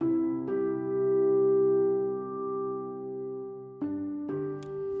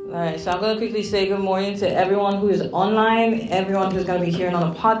All right, so I'm going to quickly say good morning to everyone who is online, everyone who's going to be hearing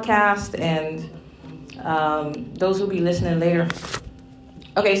on a podcast, and those who will be listening later.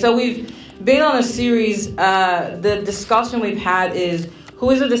 Okay, so we've been on a series. The discussion we've had is,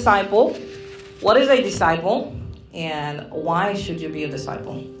 who is a disciple? What is a disciple? And why should you be a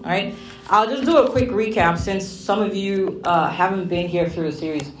disciple? All right, I'll just do a quick recap since some of you haven't been here through the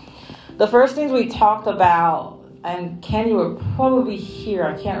series. The first things we talked about, and Ken, you were probably here.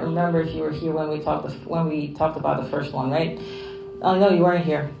 I can't remember if you were here when we talked about the first one, right? Oh no, you weren't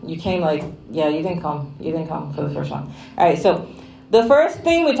here. You came you didn't come. You didn't come for the first one. All right, so the first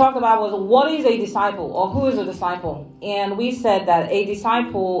thing we talked about was, what is a disciple, or who is a disciple? And we said that a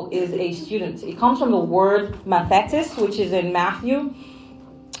disciple is a student. It comes from the word mathetes, which is in Matthew.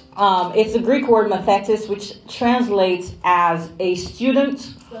 It's the Greek word mathetes, which translates as a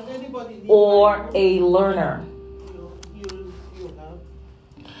student or a learner.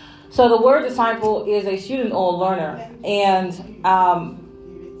 So the word disciple is a student or a learner. And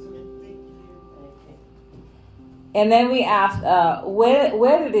then we asked,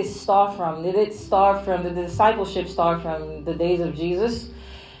 where did it start from? Did the discipleship start from the days of Jesus?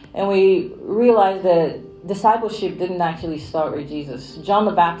 And we realized that discipleship didn't actually start with Jesus. John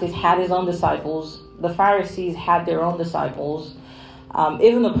the Baptist had his own disciples. The Pharisees had their own disciples.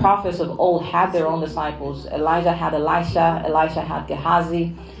 Even the prophets of old had their own disciples. Elijah had Elisha. Elisha had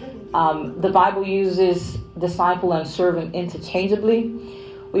Gehazi. The Bible uses disciple and servant interchangeably.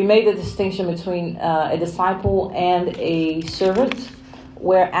 We made the distinction between a disciple and a servant,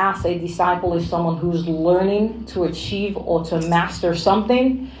 whereas a disciple is someone who's learning to achieve or to master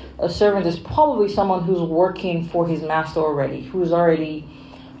something. A servant is probably someone who's working for his master already, who's already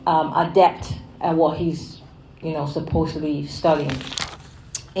adept at what he's, supposed to be studying.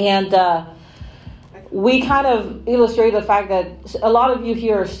 And we kind of illustrate the fact that a lot of you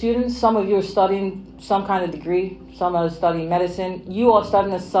here are students. Some of you are studying some kind of degree. Some are studying medicine. You are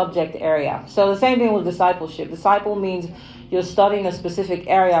studying a subject area. So the same thing with discipleship. Disciple means you're studying a specific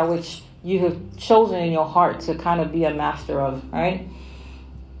area which you have chosen in your heart to kind of be a master of, right?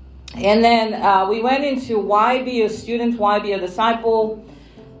 And then we went into why be a student, why be a disciple.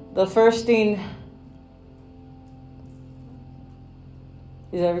 The first thing...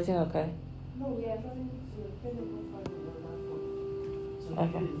 Is everything okay? No, we are having to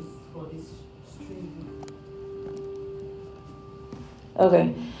okay.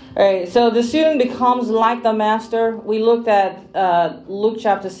 Okay. All right. So the student becomes like the master. We looked at Luke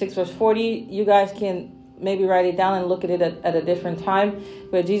chapter 6, verse 40. You guys can maybe write it down and look at it at a different time,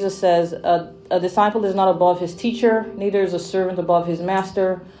 where Jesus says, a disciple is not above his teacher, neither is a servant above his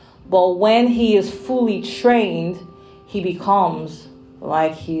master. But when he is fully trained, he becomes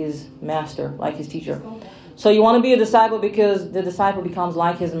like his master, like his teacher. So you want to be a disciple because the disciple becomes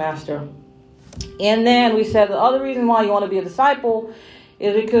like his master. And then we said the other reason why you want to be a disciple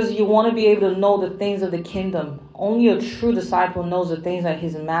is because you want to be able to know the things of the kingdom. Only a true disciple knows the things that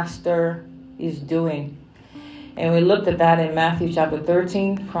his master is doing. And we looked at that in Matthew chapter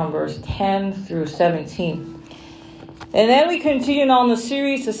 13 from verse 10 through 17. And then we continued on the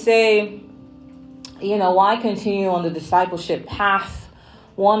series to say, why continue on the discipleship path?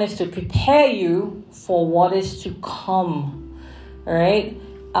 One is to prepare you for what is to come. All right?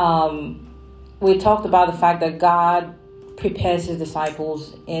 We talked about the fact that God prepares his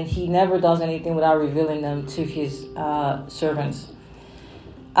disciples, and he never does anything without revealing them to his servants.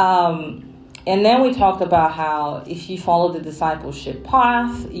 And then we talked about how if you follow the discipleship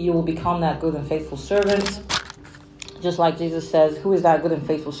path, you will become that good and faithful servant. Just like Jesus says, who is that good and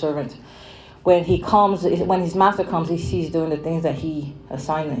faithful servant? When his master comes, he sees doing the things that he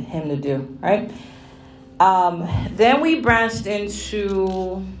assigned him to do, right? Then we branched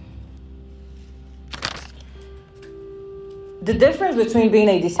into the difference between being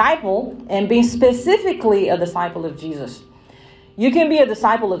a disciple and being specifically a disciple of Jesus. You can be a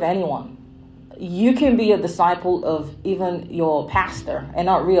disciple of anyone. You can be a disciple of even your pastor and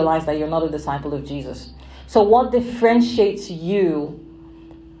not realize that you're not a disciple of Jesus. So what differentiates you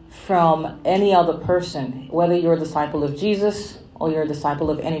from any other person, whether you're a disciple of Jesus or you're a disciple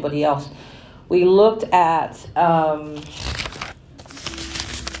of anybody else? We looked at John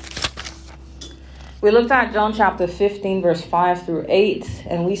chapter 15, verse 5 through 8,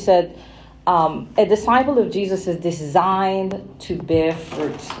 and we said a disciple of Jesus is designed to bear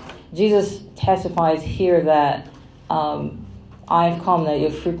fruit. Jesus testifies here that I've come that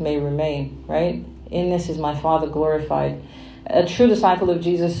your fruit may remain, right? In this is my Father glorified. A true disciple of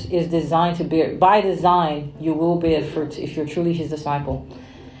Jesus is designed to bear. By design, you will bear fruit if you're truly his disciple.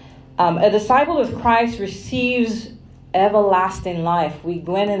 A disciple of Christ receives everlasting life. We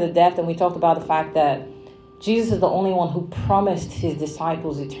went into depth and we talked about the fact that Jesus is the only one who promised his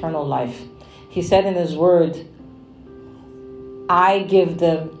disciples eternal life. He said in his word, I give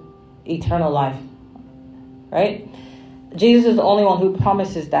them eternal life. Right? Jesus is the only one who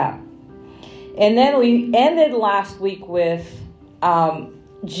promises that. And then we ended last week with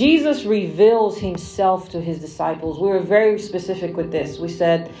Jesus reveals himself to his disciples. We were very specific with this. We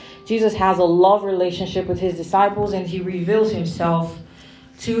said Jesus has a love relationship with his disciples and he reveals himself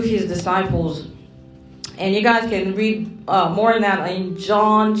to his disciples. And you guys can read more on that in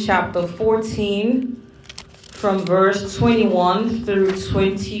John chapter 14 from verse 21 through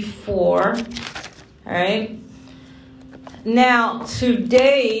 24. All right. Now,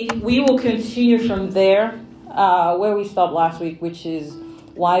 today we will continue from there where we stopped last week, which is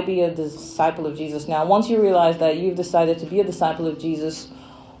why be a disciple of Jesus? Now, once you realize that you've decided to be a disciple of Jesus,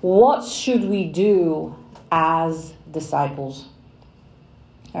 what should we do as disciples?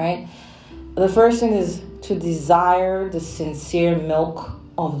 All right. The first thing is to desire the sincere milk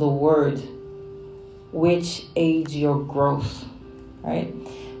of the word, which aids your growth. All right.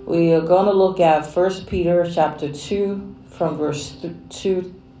 We are going to look at 1 Peter chapter 2 from verse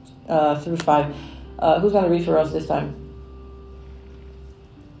 2 through 5. Who's going to read for us this time?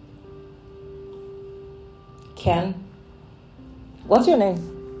 Ken? What's your name?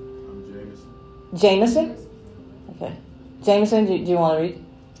 I'm Jameson. Jameson? Okay. Jameson, do you want to read? You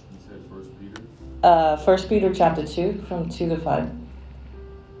said 1 Peter? 1 Peter chapter 2 from 2 to 5.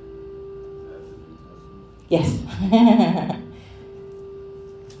 Yes. You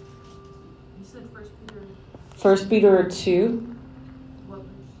said 1 Peter. 1 Peter 2, What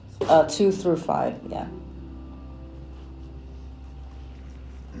verse? 2 through 5, yeah.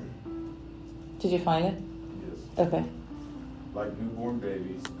 Did you find it? Yes. Okay. Like newborn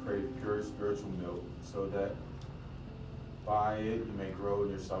babies, crave pure spiritual milk, so that by it you may grow in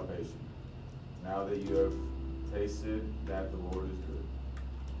your salvation, now that you have tasted that the Lord is good.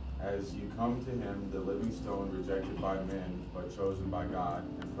 As you come to him, the living stone rejected by men, but chosen by God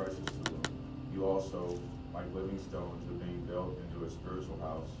and precious to them, you also, like living stones, are being built into a spiritual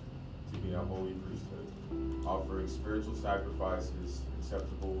house to be a holy priesthood, offering spiritual sacrifices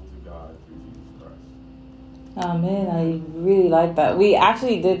acceptable to God through Jesus Christ. Amen. I really like that. We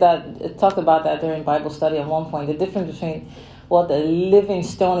actually did that, talked about that during Bible study at one point, the difference between what the living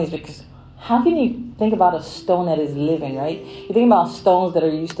stone is, because how can you think about a stone that is living, right? You think about stones that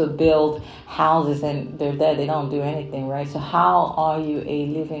are used to build houses and they're dead. They don't do anything, right? So how are you a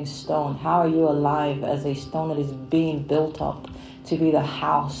living stone? How are you alive as a stone that is being built up to be the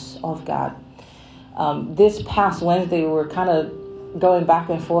house of God? This past Wednesday, we were kind of going back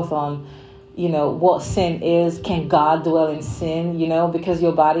and forth on, what sin is. Can God dwell in sin? Because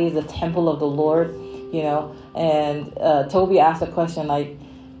your body is a temple of the Lord, and Toby asked a question like,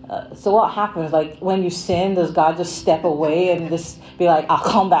 so what happens? Like when you sin, does God just step away and just be like, I'll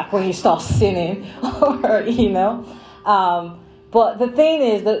come back when you start sinning? Or, but the thing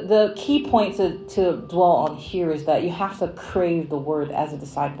is, the key point to dwell on here is that you have to crave the word as a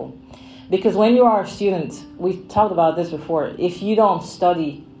disciple. Because when you are a student, we talked about this before, if you don't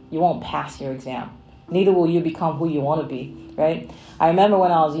study, you won't pass your exam. Neither will you become who you want to be, right? I remember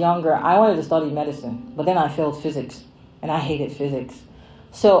when I was younger, I wanted to study medicine, but then I failed physics, and I hated physics.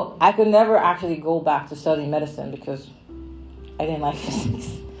 So I could never actually go back to studying medicine because I didn't like physics,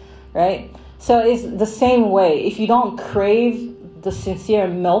 right? So it's the same way. If you don't crave the sincere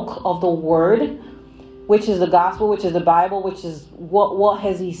milk of the word, which is the gospel, which is the Bible, which is what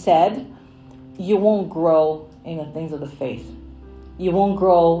has he said, you won't grow in the things of the faith. You won't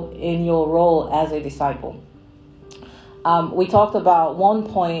grow in your role as a disciple. We talked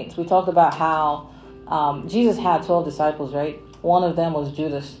about how Jesus had 12 disciples, right? One of them was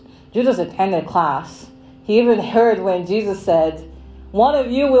Judas. Judas attended class. He even heard when Jesus said, one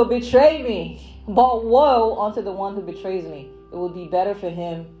of you will betray me, but woe unto the one who betrays me. It would be better for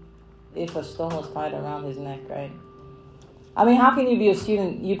him if a stone was tied around his neck, right? I mean, how can you be a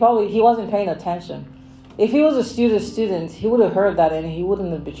student? He wasn't paying attention. If he was a student, he would have heard that and he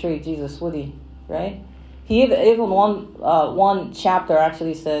wouldn't have betrayed Jesus, would he? Right? He even one chapter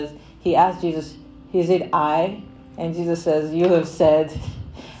actually says, he asked Jesus, is it I? And Jesus says, you have said.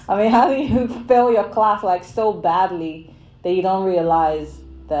 I mean, how do you fail your class like so badly that you don't realize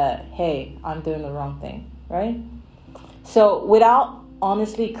that, hey, I'm doing the wrong thing, right? So without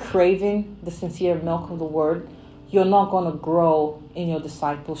honestly craving the sincere milk of the word, you're not going to grow in your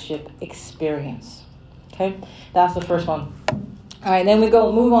discipleship experience. Okay, that's the first one. All right, then we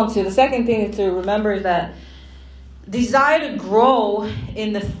move on to the second thing to remember is that desire to grow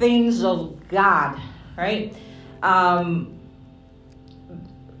in the things of God, right?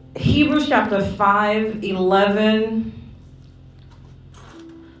 Hebrews chapter 5, 11.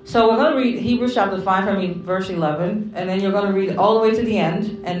 So we're going to read Hebrews chapter 5 from verse 11. And then you're going to read all the way to the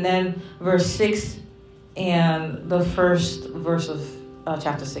end. And then verse 6 and the first verse of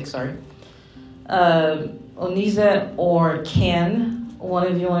chapter 6, sorry. Onisa or Ken, one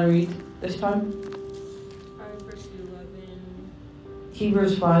of you want to read this time? 5 verse 11.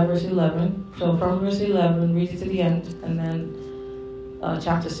 Hebrews 5 verse 11. So from verse 11, read it to the end. And then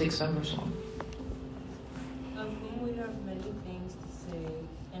chapter 6 and verse 1. Of whom we have many things to say,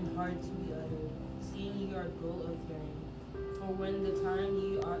 and hard to be uttered, seeing ye are dull of hearing. For when the time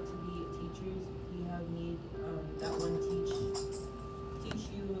ye ought to be teachers, ye have need that one teach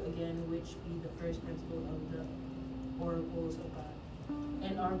you again, which be the first principle of the oracles of God,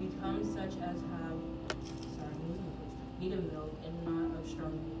 and are become such as have need of milk, and not of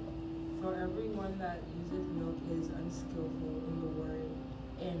strong meat. For everyone that useth milk is unskillful in the word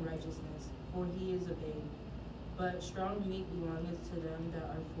and righteousness, for he is a babe. But strong meat belongeth to them that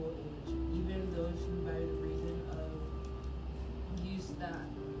are full age, even those who by the reason of use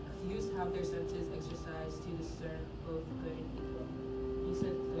have their senses exercised to discern both good and evil. You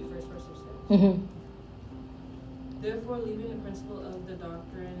said the first verse of 6. Mm-hmm. Therefore, leaving the principle of the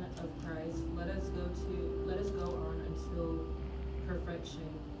doctrine of Christ, let us go on until perfection,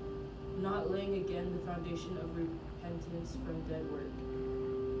 not laying again the foundation of repentance from dead work,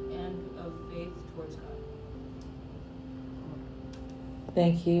 and of faith towards God.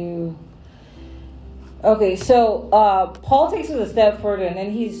 Thank you. Okay, so Paul takes it a step further, and then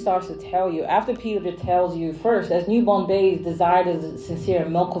he starts to tell you, after Peter tells you first, as newborn babes desire the sincere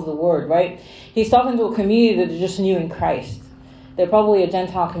milk of the word, right? He's talking to a community that is just new in Christ. They're probably a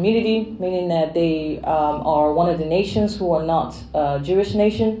Gentile community, meaning that they are one of the nations who are not a Jewish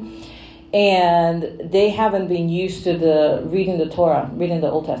nation, and they haven't been used to reading the Torah, reading the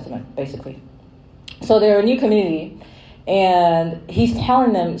Old Testament, basically. So they're a new community. And he's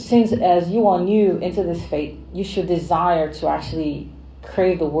telling them, since as you are new into this faith, you should desire to actually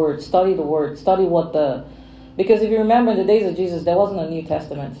crave the word, study because if you remember in the days of Jesus, there wasn't a New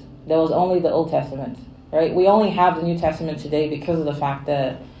Testament. There was only the Old Testament, right? We only have the New Testament today because of the fact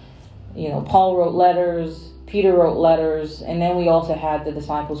that, Paul wrote letters, Peter wrote letters, and then we also had the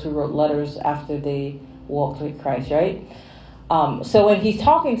disciples who wrote letters after they walked with Christ, right? So when he's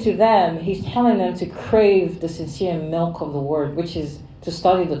talking to them, he's telling them to crave the sincere milk of the word, which is to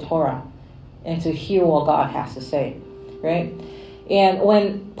study the Torah and to hear what God has to say, right? And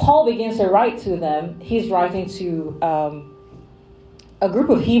when Paul begins to write to them, he's writing to a group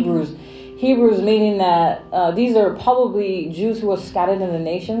of Hebrews. Hebrews meaning that these are probably Jews who are scattered in the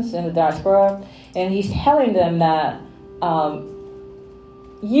nations, in the diaspora. And he's telling them that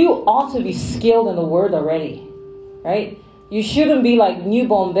you ought to be skilled in the word already, right? You shouldn't be like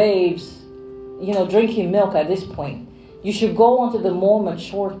newborn babes, drinking milk at this point. You should go on to the more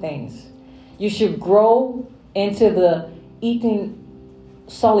mature things. You should grow into the eating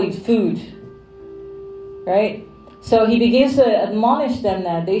solid food, right? So he begins to admonish them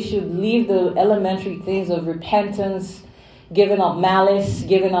that they should leave the elementary things of repentance, giving up malice,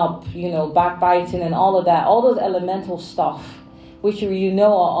 giving up, backbiting and all of that. All those elemental stuff, which are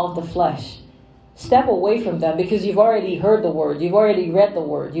of the flesh. Step away from them because you've already heard the word. You've already read the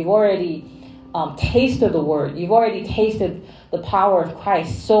word. You've already tasted the word. You've already tasted the power of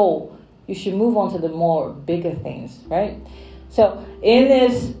Christ. So you should move on to the more bigger things, right? So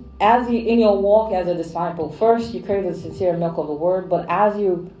in your walk as a disciple, first you crave the sincere milk of the word. But as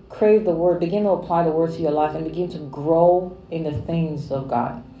you crave the word, begin to apply the word to your life and begin to grow in the things of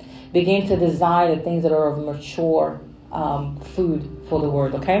God. Begin to desire the things that are of mature food for the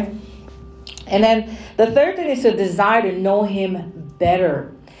word, okay? And then the third thing is to desire to know him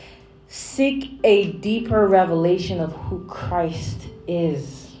better. Seek a deeper revelation of who Christ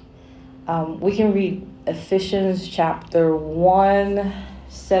is. We can read Ephesians chapter 1,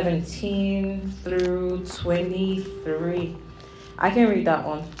 17 through 23. I can read that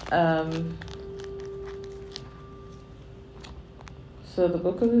one. So the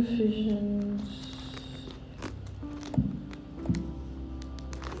book of Ephesians...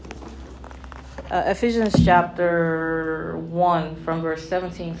 Ephesians chapter 1 from verse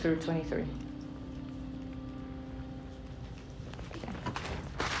 17 through 23.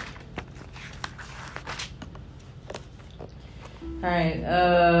 All right.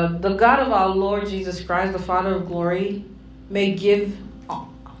 The God of our Lord Jesus Christ, the Father of glory, may give...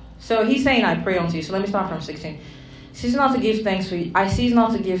 So he's saying, I pray unto you. So let me start from 16. I cease not to give thanks for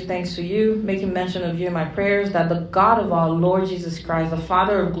you, making mention of you in my prayers, that the God of our Lord Jesus Christ, the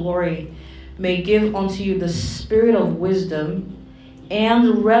Father of glory, may give unto you the spirit of wisdom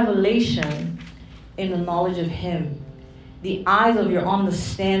and revelation in the knowledge of him, the eyes of your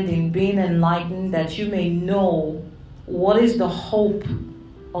understanding being enlightened, that you may know what is the hope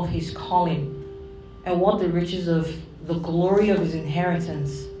of his calling, and what the riches of the glory of his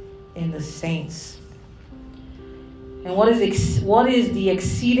inheritance in the saints, and what is the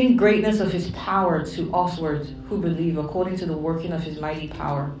exceeding greatness of his power to usward who believe, according to the working of his mighty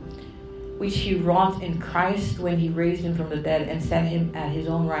power, which he wrought in Christ when he raised him from the dead and set him at his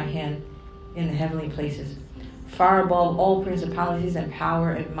own right hand in the heavenly places, far above all principalities and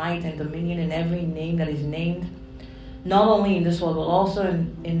power and might and dominion and every name that is named, not only in this world, but also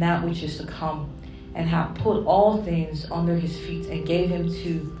in that which is to come, and have put all things under his feet, and gave him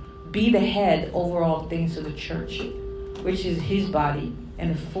to be the head over all things to the church, which is his body,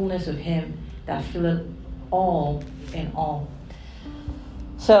 and the fullness of him that filleth all in all.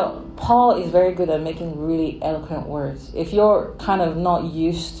 So Paul is very good at making really eloquent words. If you're kind of not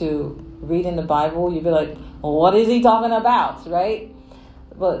used to reading the Bible, you'd be like, well, what is he talking about, right?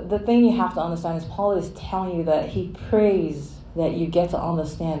 But the thing you have to understand is Paul is telling you that he prays that you get to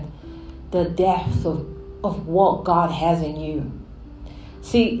understand the depth of what God has in you.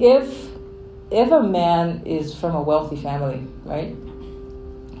 See, if a man is from a wealthy family, right?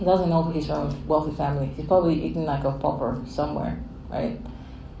 He doesn't know he's from a wealthy family. He's probably eating like a pauper somewhere, right?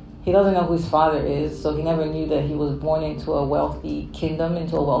 He doesn't know who his father is, so he never knew that he was born into a wealthy kingdom,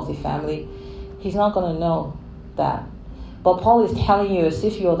 into a wealthy family. He's not going to know that. But Paul is telling you, as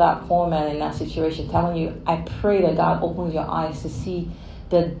if you're that poor man in that situation, telling you, I pray that God opens your eyes to see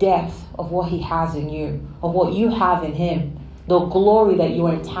the depth of what he has in you, of what you have in him, the glory that you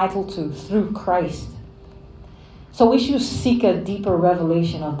are entitled to through Christ. So we should seek a deeper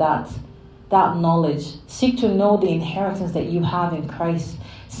revelation of that knowledge. Seek to know the inheritance that you have in Christ.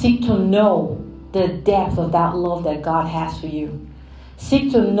 Seek to know the depth of that love that God has for you.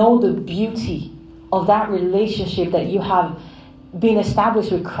 Seek to know the beauty of that relationship that you have been established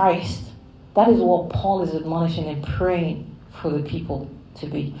with Christ. That is what Paul is admonishing and praying for the people to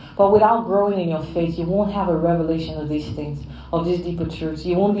be. But without growing in your faith, you won't have a revelation of these things, of these deeper truths.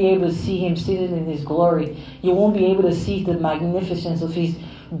 You won't be able to see him seated in his glory. You won't be able to see the magnificence of his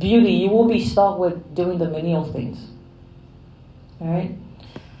beauty. You will be stuck with doing the menial things. All right?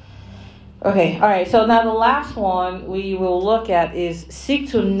 Okay, all right. So now the last one we will look at is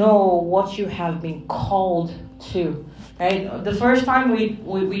seek to know what you have been called to. Right? The first time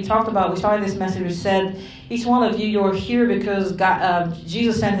we talked about, we started this message, we said, each one of you, you're here because God,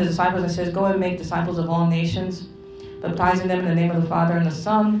 Jesus sent his disciples and says, go and make disciples of all nations, baptizing them in the name of the Father and the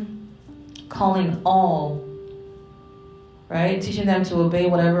Son, calling all, right? Teaching them to obey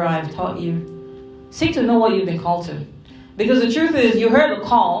whatever I've taught you. Seek to know what you've been called to. Because the truth is, you heard the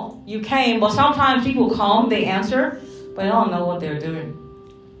call, you came, but sometimes people come, they answer, but they don't know what they're doing.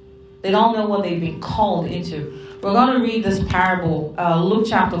 They don't know what they've been called into. We're going to read this parable, Luke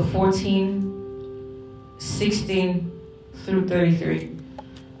chapter 14, 16 through 33.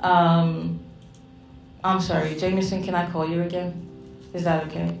 I'm sorry, Jameson, can I call you again? Is that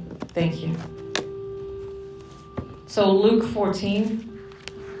okay? Thank you. So Luke 14,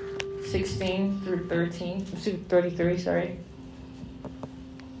 16 through 33, sorry.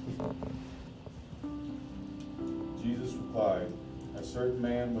 Jesus replied, a certain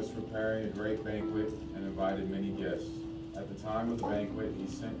man was preparing a great banquet and invited many guests. At the time of the banquet, he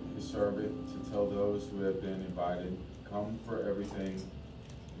sent his servant to tell those who had been invited, come, for everything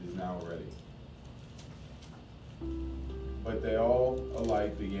is now ready. But they all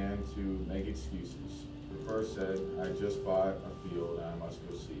alike began to make excuses. The first said, I just bought a field and I must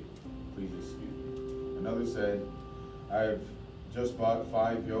go see it. Please excuse me. Another said, I have just bought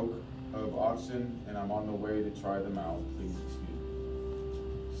 5 yoke of oxen and I'm on the way to try them out. Please excuse me.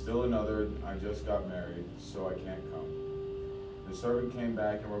 Still another, I just got married, so I can't come. The servant came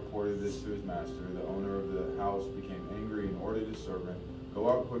back and reported this to his master. The owner of the house became angry and ordered his servant, go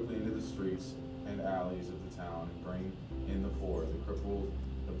out quickly into the streets and alleys of the town and bring in the poor, the crippled,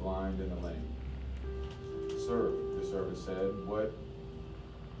 the blind, and the lame. Sir, the servant said, what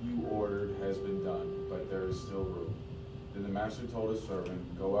you ordered has been done, but there is still room. Then the master told his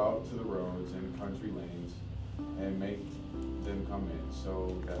servant, go out to the roads and country lanes and make them come in,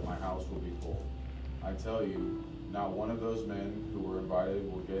 so that my house will be full. I tell you, not one of those men who were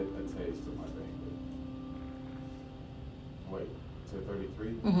invited will get a taste of my banquet. Wait, to 33?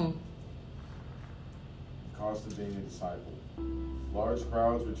 Mm-hmm. Cost of being a disciple. Large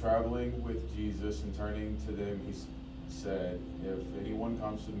crowds were traveling with Jesus, and turning to them, he said, if anyone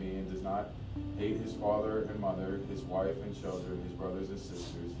comes to me and does not hate his father and mother, his wife and children, his brothers and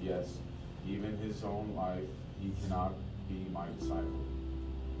sisters, yes, even his own life, he cannot be my disciple.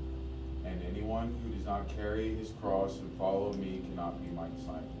 And anyone who does not carry his cross and follow me cannot be my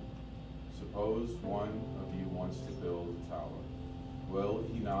disciple. Suppose one of you wants to build a tower. Will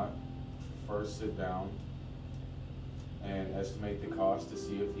he not first sit down and estimate the cost to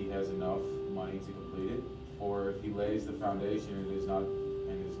see if he has enough money to complete it? For if he lays the foundation and is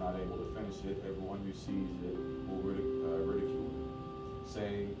not able to finish it, everyone who sees it will ridicule it,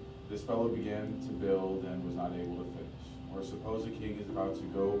 saying, "This fellow began to build and was not able to finish." Or suppose a king is about to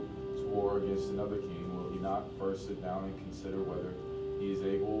go to war against another king. Will he not first sit down and consider whether he is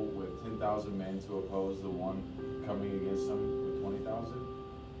able with 10,000 men to oppose the one coming against him with 20,000?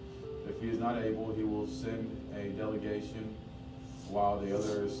 If he is not able, he will send a delegation while the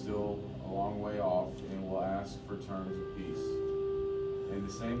other is still a long way off, and will ask for terms of peace. In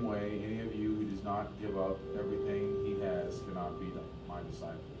the same way, any of you who does not give up everything he has cannot be my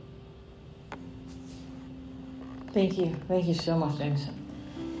disciple. Thank you. Thank you so much, James.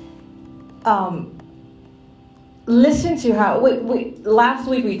 Listen to how last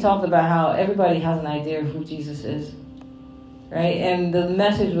week we talked about how everybody has an idea of who Jesus is, right? And the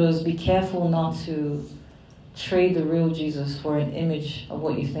message was, be careful not to trade the real Jesus for an image of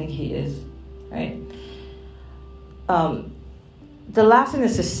what you think he is, right? The last thing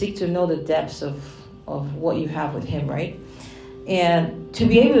is to seek to know the depths of what you have with him, right? And to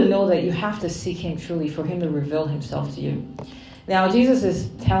be able to know that, you have to seek him truly for him to reveal himself to you. Now, Jesus is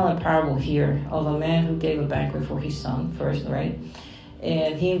telling a parable here of a man who gave a banquet for his son first, right?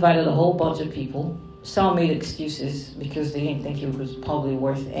 And he invited a whole bunch of people. Some made excuses because they didn't think it was probably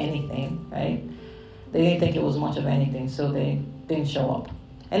worth anything, right? They didn't think it was much of anything, so they didn't show up.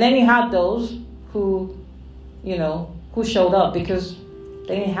 And then you had those who showed up because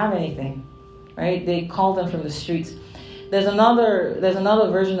they didn't have anything, right? They called them from the streets. There's another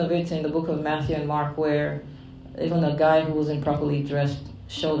version of it in the book of Matthew and Mark where even a guy who was improperly dressed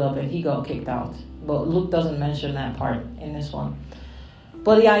showed up and he got kicked out. But Luke doesn't mention that part in this one.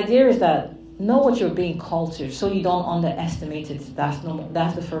 But the idea is that know what you're being called to so you don't underestimate it. That's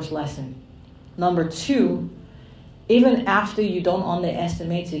the first lesson. Number 2, even after you don't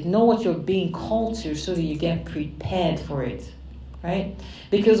underestimate it, know what you're being called to so that you get prepared for it, right?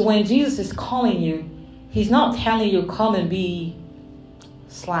 Because when Jesus is calling you, he's not telling you come and be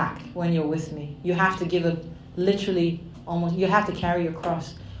slack when you're with me. You have to give it literally almost, you have to carry your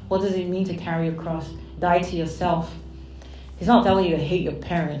cross. What does it mean to carry your cross? Die to yourself. He's not telling you to hate your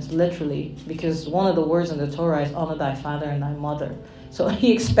parents, literally, because one of the words in the Torah is honor thy father and thy mother. So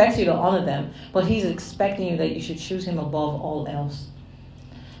he expects you to honor them, but he's expecting you that you should choose him above all else.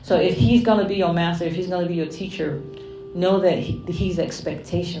 So if he's going to be your master, if he's going to be your teacher, know that he's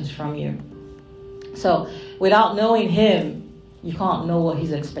expectations from you. So without knowing him, you can't know what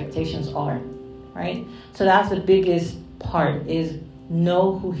his expectations are, right? So that's the biggest part, is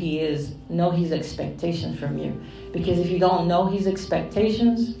know who he is, know his expectations from you. Because if you don't know his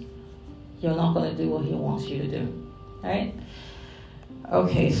expectations, you're not going to do what he wants you to do, right?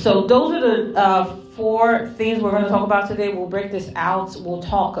 Okay, so those are the 4 things we're going to talk about today. We'll break this out. We'll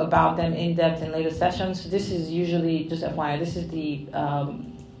talk about them in depth in later sessions. This is usually, just FYI, this is the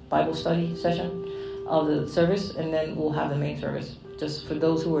Bible study session of the service, and then we'll have the main service, just for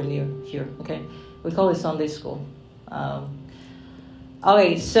those who are new here, okay? We call it Sunday school.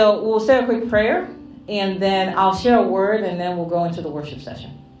 Okay, so we'll say a quick prayer, and then I'll share a word, and then we'll go into the worship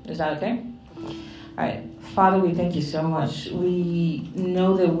session. Is that okay? All right. Father, we thank you so much. We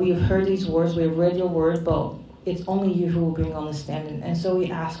know that we've heard these words, we've read your word, but it's only you who will bring understanding. And so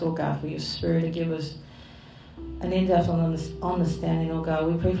we ask, oh God, for your spirit to give us an in-depth understanding, oh God.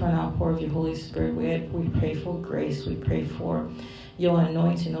 We pray for an outpour of your Holy Spirit. We pray for grace. We pray for your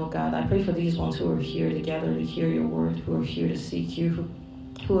anointing, oh God. I pray for these ones who are here together to hear your word, who are here to seek you,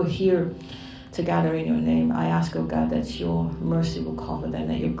 who are here to gather in your name. I ask, oh God, that your mercy will cover them,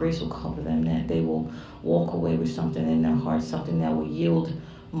 that your grace will cover them, that they will walk away with something in their hearts, something that will yield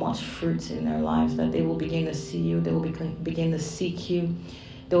much fruit in their lives, that they will begin to see you, they will begin to seek you,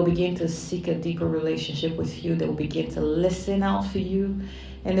 they will begin to seek a deeper relationship with you, they will begin to listen out for you,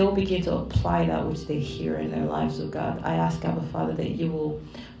 and they will begin to apply that which they hear in their lives, oh God. I ask, Abba Father, that you will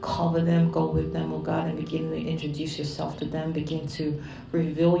cover them, go with them, oh God, and begin to introduce yourself to them, begin to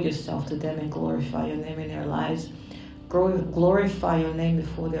reveal yourself to them and glorify your name in their lives. Glorify your name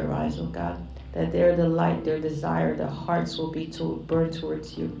before their eyes, oh God, that their delight, their desire, their hearts will be to burn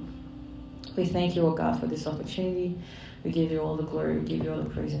towards you. We thank you, oh God, for this opportunity. We give you all the glory, we give you all the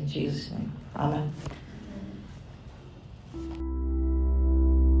praise in Jesus' name. Amen.